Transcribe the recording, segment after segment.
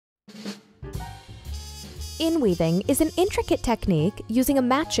Inweaving is an intricate technique using a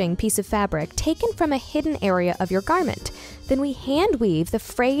matching piece of fabric taken from a hidden area of your garment. Then we hand weave the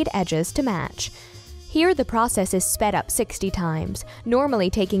frayed edges to match. Here the process is sped up 60 times, normally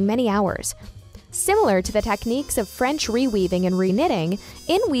taking many hours. Similar to the techniques of French reweaving and reknitting,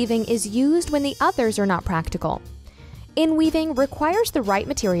 inweaving is used when the others are not practical. Inweaving requires the right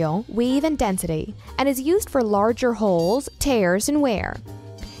material, weave, and density, and is used for larger holes, tears, and wear.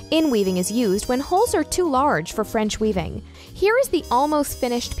 Inweaving is used when holes are too large for French weaving. Here is the almost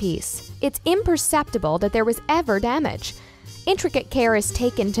finished piece. It's imperceptible that there was ever damage. Intricate care is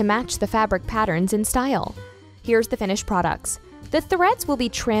taken to match the fabric patterns and style. Here's the finished products. The threads will be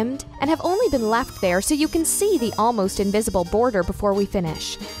trimmed and have only been left there so you can see the almost invisible border before we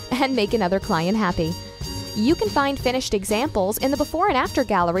finish and make another client happy. You can find finished examples in the before and after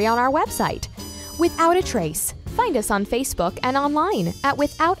gallery on our website. Without a Trace. Find us on Facebook and online at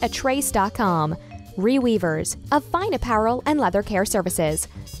withoutatrace.com. Reweavers of fine apparel and leather care services.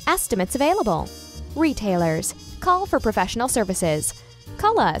 Estimates available. Retailers. Call for professional services.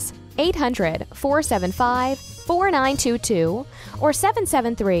 Call us 800-475-4922 or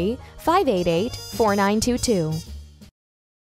 773-588-4922.